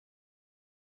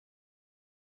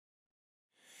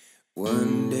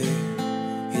One day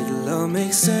it'll all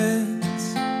make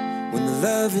sense when the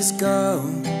love is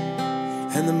gone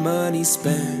and the money's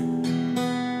spent.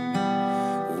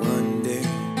 One day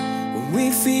when we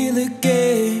feel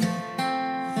again,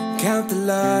 count the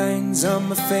lines on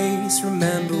my face,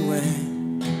 remember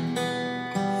when.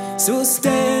 So I'll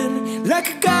stand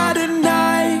like a god at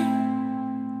night,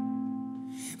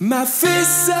 my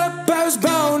fists up, I was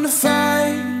born to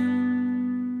fight.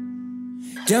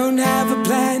 Don't have a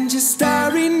plan, just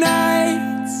starry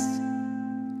nights,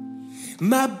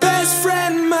 my best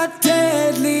friend, my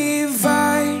deadly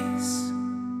vice.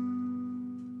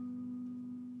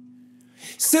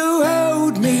 So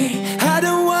hold me, I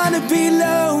don't wanna be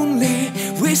lonely,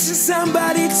 wishing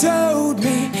somebody told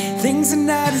me things are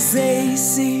not as they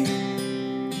seem.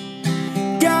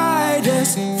 Guide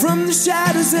us from the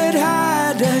shadows that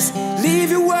hide us, leave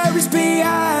your worries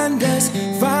behind us,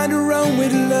 find our own way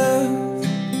to love.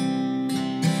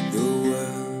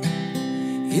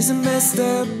 It's a messed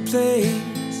up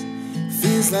place,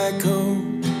 feels like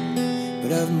home,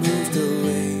 but I've moved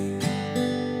away.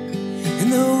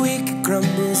 And the week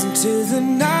crumbles into the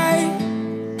night,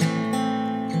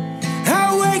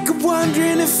 I wake up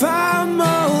wondering if I'm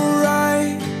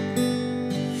alright.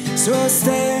 So I'll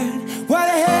stand while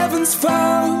the heavens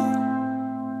fall,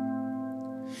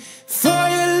 for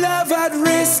your love I'd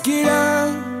risk it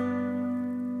all.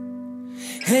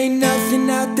 Ain't nothing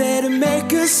out there to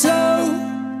make us whole.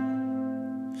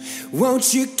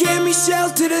 Won't you give me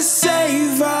shelter to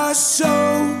save our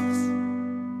souls?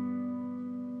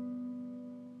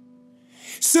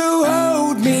 So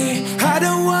hold me, I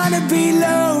don't wanna be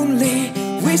lonely,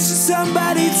 wishing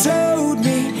somebody told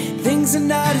me things are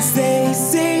not as they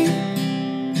seem.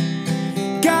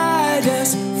 Guide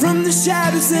us from the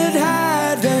shadows that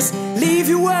hide us, leave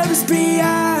your worries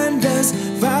behind us,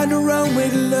 find our own way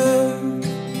to love.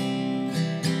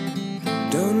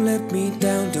 Don't let me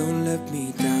down, don't let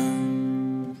me down.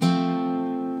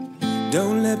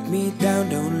 Don't let me down,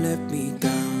 don't let me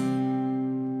down.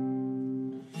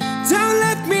 Don't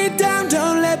let me down,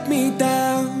 don't let me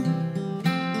down.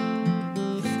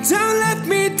 Don't let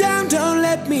me down, don't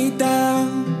let me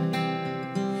down.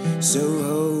 So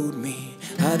hold me,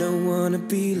 I don't wanna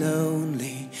be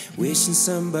lonely, wishing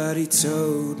somebody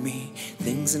told me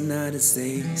things are not as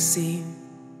they seem.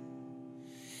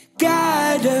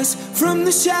 Guide us from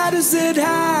the shadows that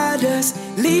hide us,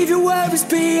 leave your worries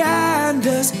behind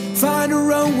us, find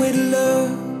our own way to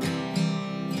love.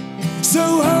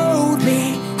 So hold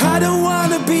me, I don't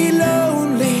wanna be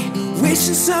lonely,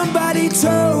 wishing somebody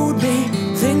told me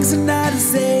things are not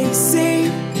as they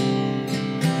seem.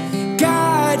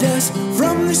 Guide us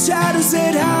from the shadows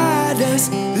that hide us,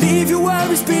 leave your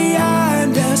worries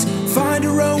behind us, find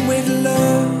our own way to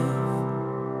love.